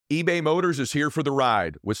eBay Motors is here for the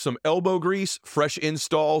ride. With some elbow grease, fresh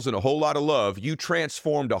installs, and a whole lot of love, you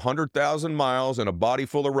transformed 100,000 miles and a body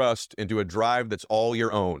full of rust into a drive that's all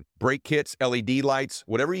your own. Brake kits, LED lights,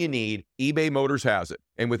 whatever you need, eBay Motors has it.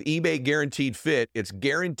 And with eBay Guaranteed Fit, it's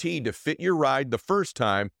guaranteed to fit your ride the first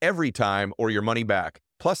time, every time, or your money back.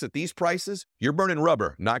 Plus, at these prices, you're burning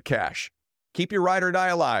rubber, not cash. Keep your ride or die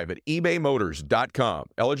alive at ebaymotors.com.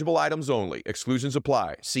 Eligible items only. Exclusions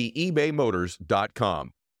apply. See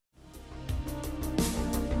ebaymotors.com.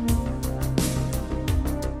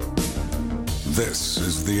 This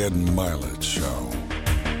is the Ed Mylett Show.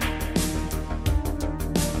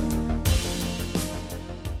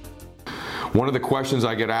 One of the questions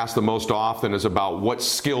I get asked the most often is about what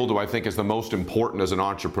skill do I think is the most important as an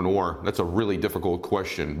entrepreneur? That's a really difficult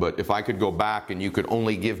question, but if I could go back and you could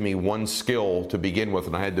only give me one skill to begin with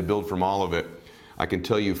and I had to build from all of it, I can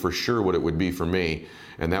tell you for sure what it would be for me,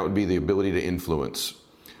 and that would be the ability to influence.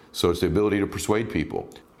 So it's the ability to persuade people.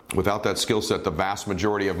 Without that skill set, the vast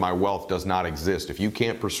majority of my wealth does not exist. If you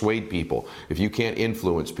can't persuade people, if you can't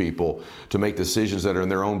influence people to make decisions that are in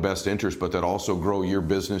their own best interest, but that also grow your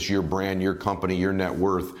business, your brand, your company, your net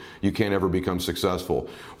worth, you can't ever become successful.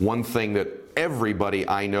 One thing that everybody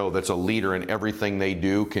I know that's a leader in everything they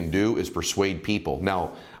do can do is persuade people.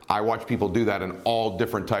 Now, I watch people do that in all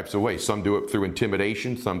different types of ways. Some do it through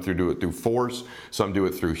intimidation, some do it through force, some do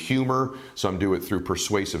it through humor, some do it through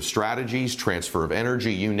persuasive strategies, transfer of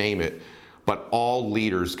energy, you name it. But all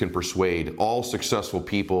leaders can persuade. All successful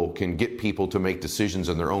people can get people to make decisions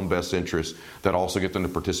in their own best interest that also get them to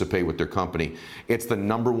participate with their company. It's the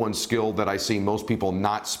number one skill that I see most people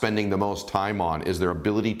not spending the most time on is their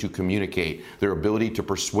ability to communicate, their ability to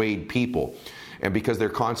persuade people. And because they're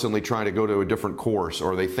constantly trying to go to a different course,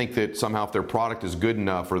 or they think that somehow if their product is good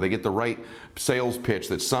enough, or they get the right sales pitch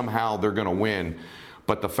that somehow they're going to win.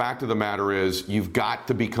 But the fact of the matter is, you've got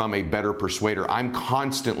to become a better persuader. I'm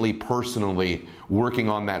constantly, personally working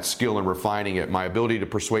on that skill and refining it. My ability to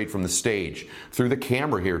persuade from the stage, through the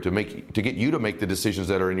camera here, to get you to make the decisions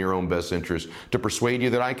that are in your own best interest, to persuade you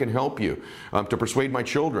that I can help you, to persuade my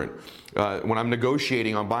children. When I'm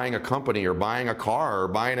negotiating on buying a company or buying a car or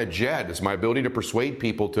buying a jet, it's my ability to persuade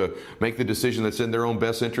people to make the decision that's in their own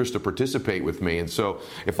best interest to participate with me. And so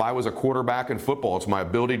if I was a quarterback in football, it's my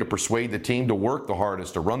ability to persuade the team to work the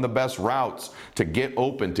hardest, to run the best routes, to get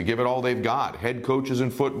open, to give it all they've got. Head coaches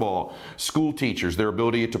in football, school teachers, their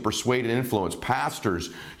ability to persuade and influence, pastors,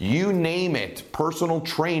 you name it, personal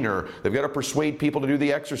trainer, they've got to persuade people to do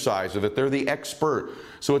the exercise, or that they're the expert.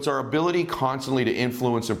 So it's our ability constantly to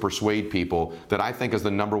influence and persuade people that I think is the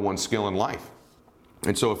number one skill in life.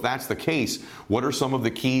 And so if that's the case, what are some of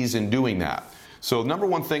the keys in doing that? So number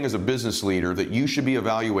one thing as a business leader that you should be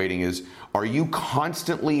evaluating is, are you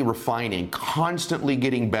constantly refining, constantly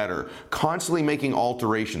getting better, constantly making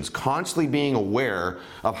alterations, constantly being aware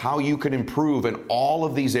of how you can improve in all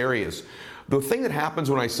of these areas? The thing that happens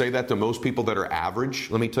when I say that to most people that are average,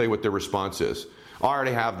 let me tell you what their response is. I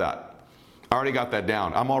already have that. I already got that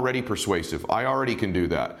down. I'm already persuasive. I already can do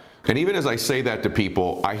that. And even as I say that to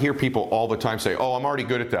people, I hear people all the time say, oh, I'm already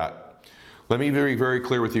good at that. Let me be very, very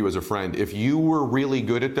clear with you as a friend. If you were really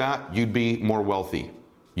good at that, you'd be more wealthy.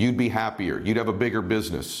 You'd be happier. You'd have a bigger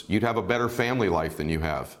business. You'd have a better family life than you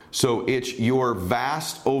have. So it's your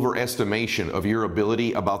vast overestimation of your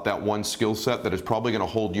ability about that one skill set that is probably going to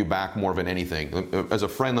hold you back more than anything. As a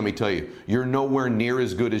friend, let me tell you, you're nowhere near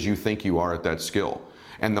as good as you think you are at that skill.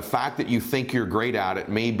 And the fact that you think you're great at it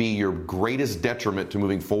may be your greatest detriment to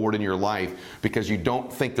moving forward in your life, because you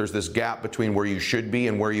don't think there's this gap between where you should be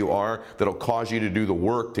and where you are that'll cause you to do the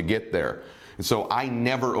work to get there. And so I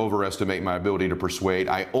never overestimate my ability to persuade.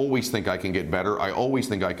 I always think I can get better. I always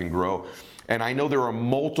think I can grow. And I know there are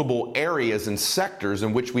multiple areas and sectors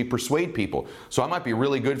in which we persuade people. So I might be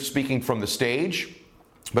really good speaking from the stage,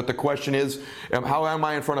 but the question is, how am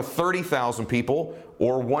I in front of 30,000 people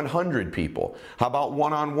or 100 people? How about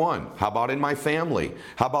one-on-one? How about in my family?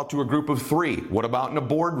 How about to a group of 3? What about in a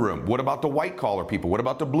boardroom? What about the white-collar people? What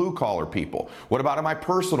about the blue-collar people? What about in my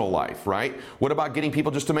personal life, right? What about getting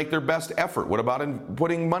people just to make their best effort? What about in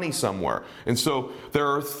putting money somewhere? And so there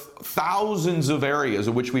are thousands of areas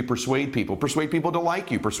in which we persuade people to like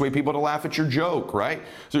you, persuade people to laugh at your joke, right?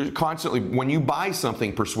 So constantly, when you buy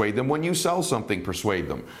something, persuade them. When you sell something, persuade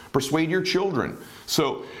them. Persuade your children.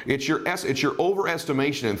 So it's your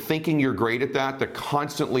overestimation and thinking you're great at that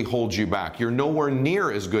constantly holds you back. You're nowhere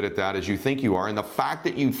near as good at that as you think you are, and the fact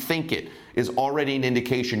that you think it is already an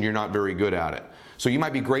indication you're not very good at it. So you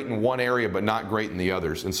might be great in one area but not great in the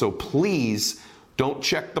others. And so please Don't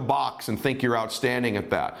check the box and think you're outstanding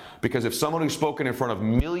at that. Because if someone who's spoken in front of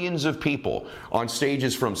millions of people on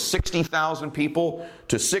stages from 60,000 people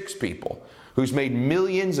to 6 people, who's made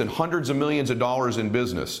millions and hundreds of millions of dollars in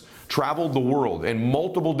business, traveled the world in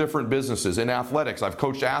multiple different businesses. In athletics, I've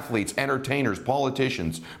coached athletes, entertainers,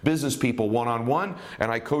 politicians, business people one-on-one,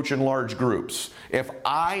 and I coach in large groups. If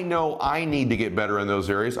I know I need to get better in those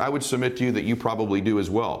areas, I would submit to you that you probably do as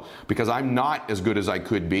well, because I'm not as good as I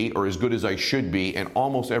could be or as good as I should be in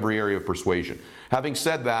almost every area of persuasion. Having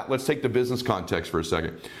said that, let's take the business context for a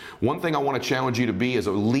second. One thing I want to challenge you to be is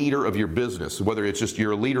a leader of your business, whether it's just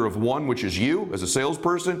you're a leader of one, which is you as a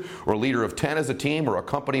salesperson, or a leader of 10 as a team, or a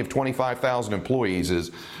company of 25,000 employees,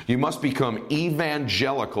 is you must become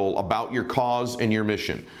evangelical about your cause and your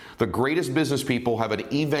mission. The greatest business people have an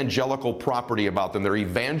evangelical property about them. They're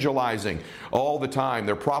evangelizing all the time.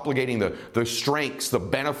 They're propagating the strengths, the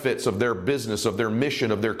benefits of their business, of their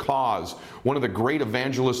mission, of their cause. One of the great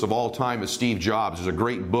evangelists of all time is Steve Jobs. There's a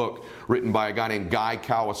great book written by a guy named Guy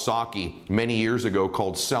Kawasaki many years ago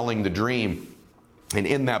called Selling the Dream. And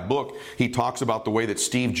in that book, he talks about the way that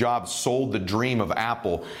Steve Jobs sold the dream of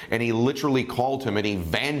Apple, and he literally called him an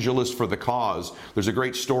evangelist for the cause. There's a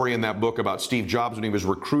great story in that book about Steve Jobs when he was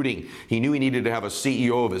recruiting. He knew he needed to have a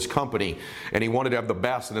CEO of his company, and he wanted to have the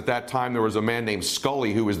best. And at that time, there was a man named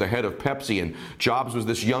Scully who was the head of Pepsi, and Jobs was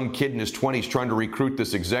this young kid in his 20s trying to recruit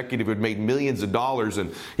this executive who had made millions of dollars,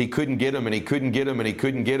 and he couldn't get him, and he couldn't get him, and he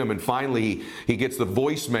couldn't get him. And finally, he gets the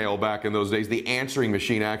voicemail back in those days, the answering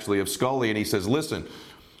machine actually of Scully, and he says,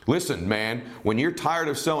 Listen, man, when you're tired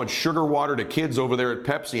of selling sugar water to kids over there at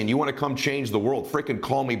Pepsi and you want to come change the world, frickin'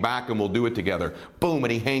 call me back and we'll do it together. Boom,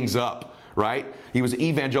 and he hangs up, right? He was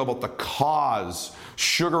evangelical about the cause.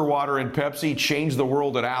 Sugar water and Pepsi changed the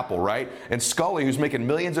world at Apple, right? And Scully, who's making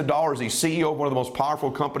millions of dollars, he's CEO of one of the most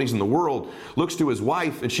powerful companies in the world, looks to his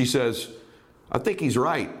wife and she says, I think he's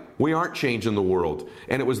right. We aren't changing the world.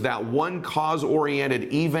 And it was that one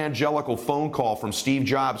cause-oriented evangelical phone call from Steve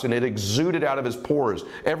Jobs, and it exuded out of his pores.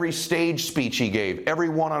 Every stage speech he gave, every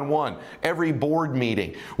one-on-one, every board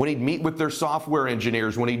meeting, when he'd meet with their software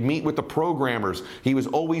engineers, when he'd meet with the programmers, he was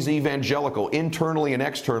always evangelical, internally and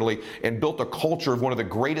externally, and built a culture of one of the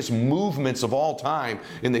greatest movements of all time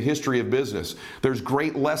in the history of business. There's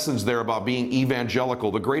great lessons there about being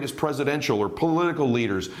evangelical. The greatest presidential or political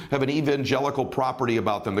leaders have an evangelical property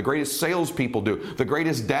about them. The greatest salespeople do. The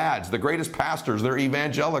greatest dads, the greatest pastors, they're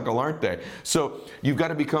evangelical, aren't they? So you've got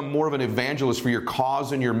to become more of an evangelist for your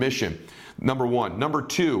cause and your mission, number one. Number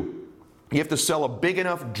two, you have to sell a big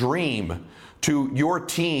enough dream to your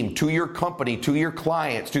team, to your company, to your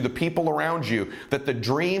clients, to the people around you, that the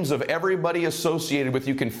dreams of everybody associated with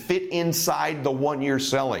you can fit inside the one you're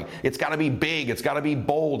selling. It's got to be big. It's got to be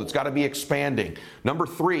bold. It's got to be expanding. Number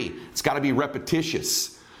three, it's got to be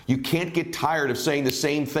repetitious. You can't get tired of saying the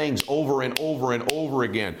same things over and over and over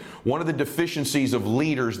again. One of the deficiencies of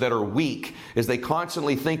leaders that are weak is they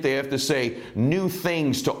constantly think they have to say new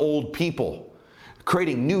things to old people,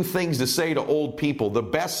 creating new things to say to old people. The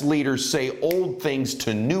best leaders say old things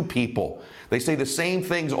to new people. They say the same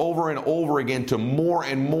things over and over again to more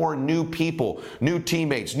and more new people, new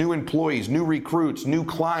teammates, new employees, new recruits, new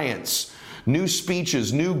clients, new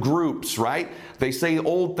speeches, new groups, right? They say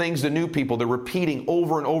old things to new people. They're repeating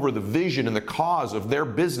over and over the vision and the cause of their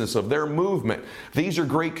business, of their movement. These are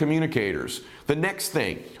great communicators. The next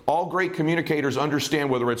thing, all great communicators understand,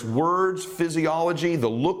 whether it's words, physiology, the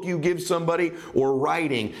look you give somebody, or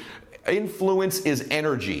writing, influence is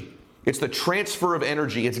energy. It's the transfer of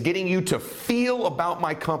energy. It's getting you to feel about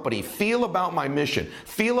my company, feel about my mission,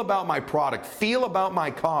 feel about my product, feel about my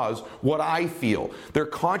cause, what I feel. They're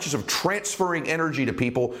conscious of transferring energy to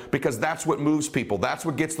people because that's what moves people. That's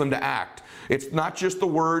what gets them to act. It's not just the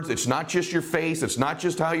words. It's not just your face. It's not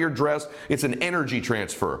just how you're dressed. It's an energy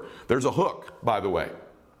transfer. There's a hook, by the way.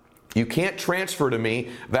 You can't transfer to me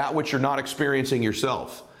that which you're not experiencing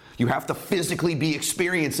yourself. You have to physically be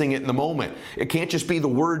experiencing it in the moment. It can't just be the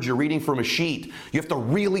words you're reading from a sheet. You have to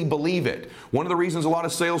really believe it. One of the reasons a lot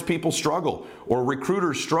of salespeople struggle or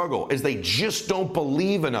recruiters struggle is they just don't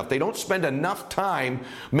believe enough. They don't spend enough time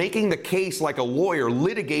making the case like a lawyer,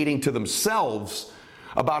 litigating to themselves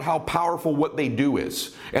about how powerful what they do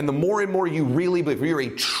is. And the more and more you really believe, if you're a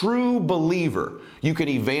true believer, you can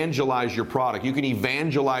evangelize your product. You can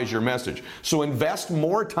evangelize your message. So invest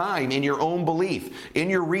more time in your own belief, in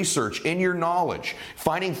your research, in your knowledge,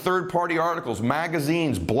 finding third-party articles,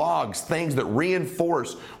 magazines, blogs, things that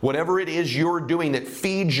reinforce whatever it is you're doing that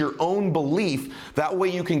feeds your own belief. That way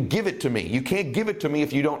you can give it to me. You can't give it to me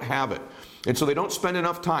if you don't have it. And so they don't spend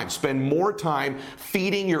enough time. Spend more time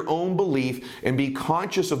feeding your own belief and be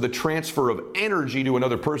conscious of the transfer of energy to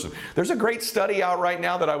another person. There's a great study out right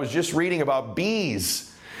now that I was just reading about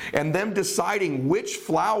bees and them deciding which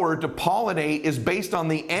flower to pollinate is based on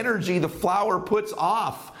the energy the flower puts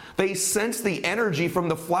off. They sense the energy from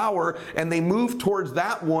the flower and they move towards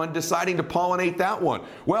that one, deciding to pollinate that one.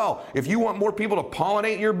 Well, if you want more people to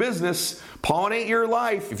pollinate your business, pollinate your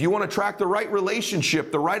life, if you want to attract the right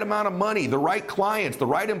relationship, the right amount of money, the right clients, the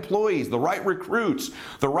right employees, the right recruits,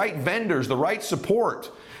 the right vendors, the right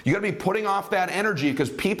support, you got to be putting off that energy because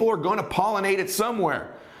people are going to pollinate it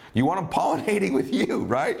somewhere. You want them pollinating with you,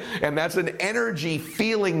 right? And that's an energy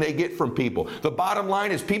feeling they get from people. The bottom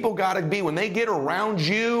line is people got to be, when they get around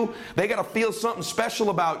you, they got to feel something special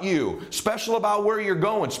about you, special about where you're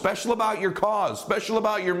going, special about your cause, special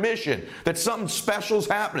about your mission, that something special's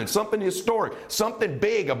happening, something historic, something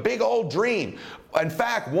big, a big old dream. In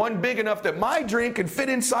fact, one big enough that my dream can fit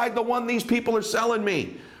inside the one these people are selling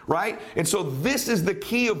me. Right? And so this is the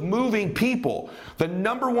key of moving people. The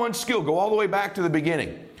number one skill, go all the way back to the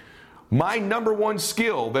beginning. My number one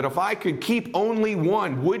skill, that if I could keep only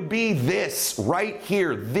one, would be this right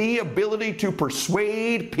here, the ability to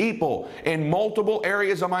persuade people in multiple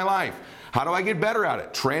areas of my life. How do I get better at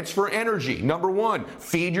it? Transfer energy. Number one,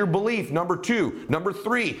 feed your belief. Number two. Number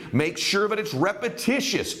three, make sure that it's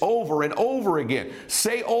repetitious over and over again.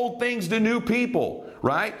 Say old things to new people,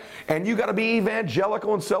 right? And you got to be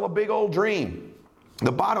evangelical and sell a big old dream.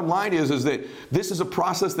 The bottom line is that this is a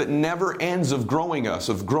process that never ends of growing us,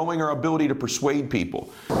 of growing our ability to persuade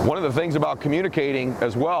people. One of the things about communicating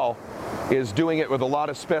as well is doing it with a lot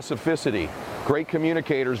of specificity. Great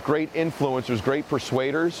communicators, great influencers, great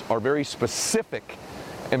persuaders are very specific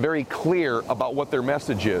and very clear about what their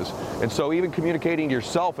message is. And so even communicating to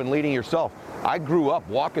yourself and leading yourself. I grew up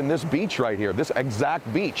walking this beach right here, this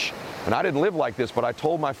exact beach. And I didn't live like this, but I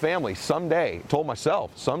told my family told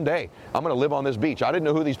myself, someday, I'm going to live on this beach. I didn't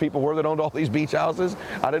know who these people were that owned all these beach houses.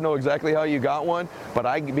 I didn't know exactly how you got one, but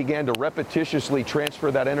I began to repetitiously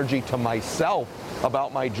transfer that energy to myself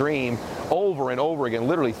about my dream over and over again,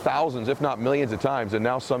 literally thousands, if not millions of times. And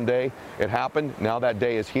now someday it happened. Now that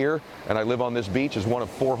day is here, and I live on this beach as one of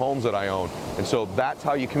 4 homes that I own. And so that's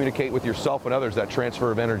how you communicate with yourself and others, that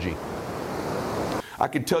transfer of energy. I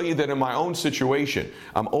can tell you that in my own situation,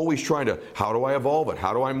 I'm always trying to, how do I evolve it?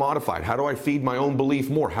 How do I modify it? How do I feed my own belief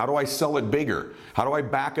more? How do I sell it bigger? How do I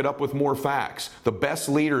back it up with more facts? The best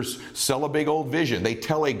leaders sell a big old vision. They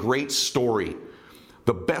tell a great story.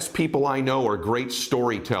 The best people I know are great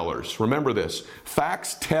storytellers. Remember this,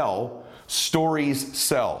 facts tell, stories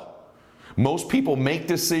sell. Most people make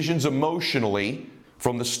decisions emotionally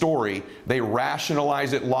from the story. They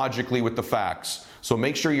rationalize it logically with the facts. So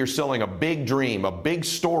make sure you're selling a big dream, a big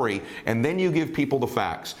story, and then you give people the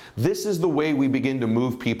facts. This is the way we begin to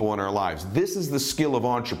move people in our lives. This is the skill of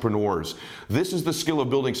entrepreneurs. This is the skill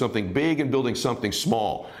of building something big and building something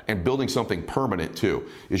small and building something permanent too,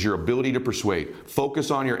 is your ability to persuade.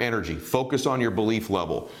 Focus on your energy, focus on your belief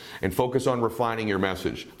level, and focus on refining your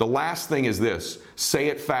message. The last thing is this, say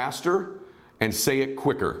it faster and say it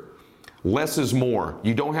quicker. Less is more.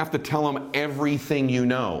 You don't have to tell them everything you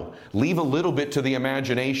know. Leave a little bit to the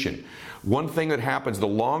imagination. One thing that happens, the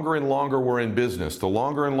longer and longer we're in business, the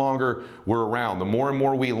longer and longer we're around, the more and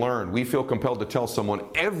more we learn, we feel compelled to tell someone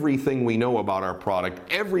everything we know about our product,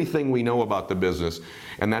 everything we know about the business.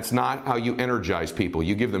 And that's not how you energize people.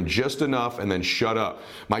 You give them just enough and then shut up.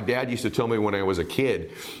 My dad used to tell me when I was a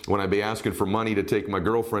kid, when I'd be asking for money to take my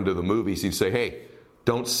girlfriend to the movies, he'd say, hey,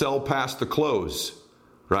 don't sell past the close.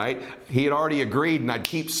 Right? He had already agreed, and I'd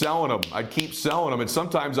keep selling them. And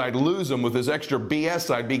sometimes I'd lose them with this extra BS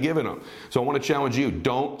I'd be giving them. So I want to challenge you,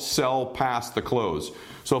 don't sell past the close.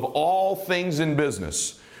 So of all things in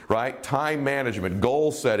business, right, time management, goal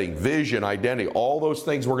setting, vision, identity, all those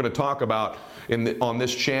things we're going to talk about on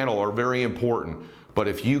this channel are very important. But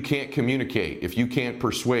if you can't communicate, if you can't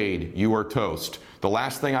persuade, you are toast. The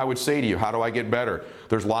last thing I would say to you, how do I get better?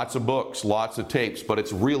 There's lots of books, lots of tapes, but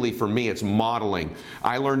it's really, for me, it's modeling.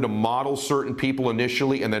 I learned to model certain people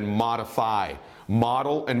initially and then modify.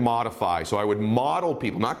 Model and modify. So I would model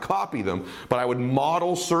people, not copy them, but I would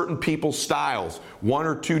model certain people's styles, 1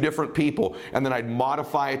 or 2 different people, and then I'd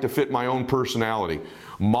modify it to fit my own personality.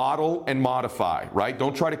 Model and modify, right?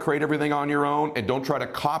 Don't try to create everything on your own, and don't try to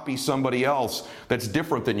copy somebody else that's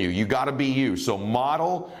different than you. You got to be you. So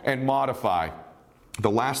model and modify.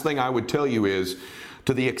 The last thing I would tell you is,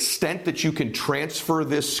 to the extent that you can transfer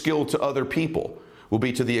this skill to other people will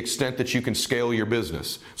be to the extent that you can scale your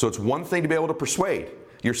business. So it's one thing to be able to persuade.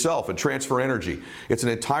 yourself and transfer energy. It's an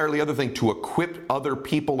entirely other thing to equip other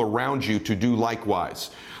people around you to do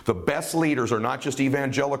likewise. The best leaders are not just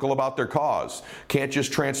evangelical about their cause, can't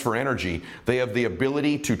just transfer energy. They have the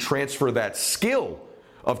ability to transfer that skill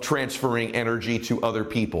of transferring energy to other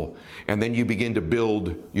people. And then you begin to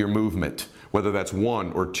build your movement, whether that's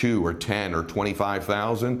 1 or 2 or 10 or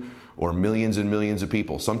 25,000 or millions and millions of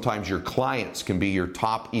people. Sometimes your clients can be your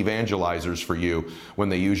top evangelizers for you when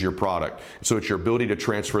they use your product. So it's your ability to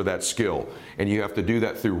transfer that skill. And you have to do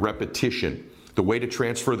that through repetition. The way to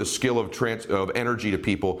transfer the skill of energy to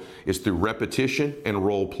people is through repetition and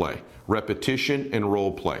role play. Repetition and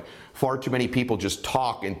role play. Far too many people just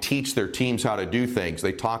talk and teach their teams how to do things.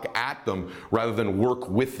 They talk at them rather than work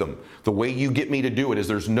with them. The way you get me to do it is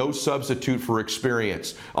there's no substitute for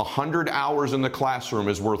experience. 100 hours in the classroom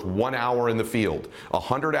is worth 1 hour in the field.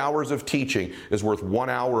 100 hours of teaching is worth 1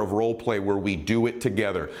 hour of role play where we do it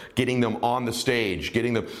together. Getting them on the stage,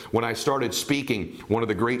 getting them. When I started speaking, one of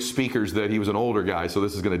the great speakers he was an older guy, so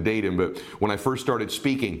this is going to date him, but when I first started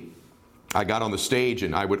speaking, I got on the stage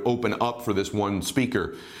and I would open up for this one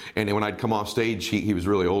speaker. And then when I'd come off stage, he was a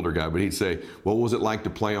really older guy, but he'd say, "What was it like to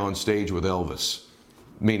play on stage with Elvis?"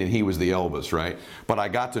 Meaning he was the Elvis, right? But I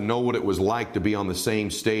got to know what it was like to be on the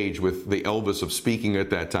same stage with the Elvis of speaking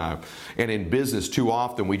at that time. And in business, too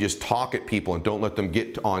often we just talk at people and don't let them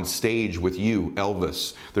get on stage with you,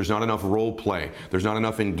 Elvis. There's not enough role play. There's not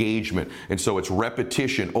enough engagement. And so it's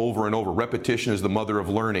repetition over and over. Repetition is the mother of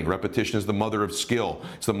learning. Repetition is the mother of skill.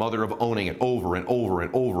 It's the mother of owning it over and over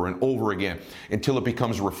and over and over again until it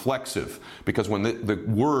becomes reflexive. Because when the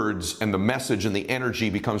words and the message and the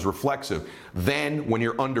energy becomes reflexive, then when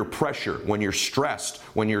you're under pressure, when you're stressed,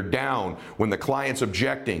 when you're down, when the client's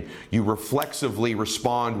objecting, you reflexively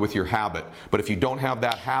respond with your habit. But if you don't have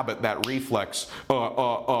that habit, that reflex,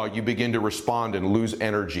 you begin to respond and lose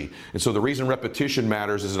energy. And so the reason repetition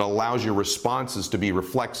matters is it allows your responses to be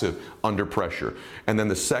reflexive under pressure. And then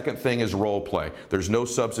the second thing is role play. There's no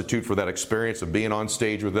substitute for that experience of being on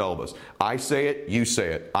stage with Elvis. I say it, you say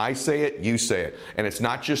it. I say it, you say it. And it's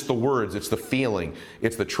not just the words, it's the feeling.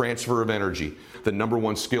 It's the transfer of energy. The number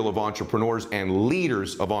one skill of entrepreneurs and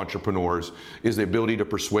leaders of entrepreneurs is the ability to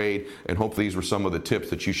persuade. And hopefully these were some of the tips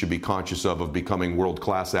that you should be conscious of becoming world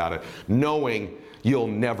class at it. Knowing you'll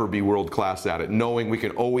never be world class at it. Knowing we can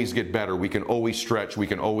always get better. We can always stretch. We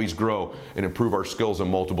can always grow and improve our skills in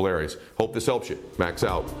multiple areas. Hope this helps you. Max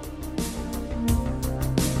out.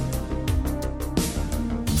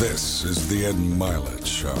 This is the Ed Mylett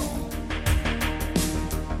Show.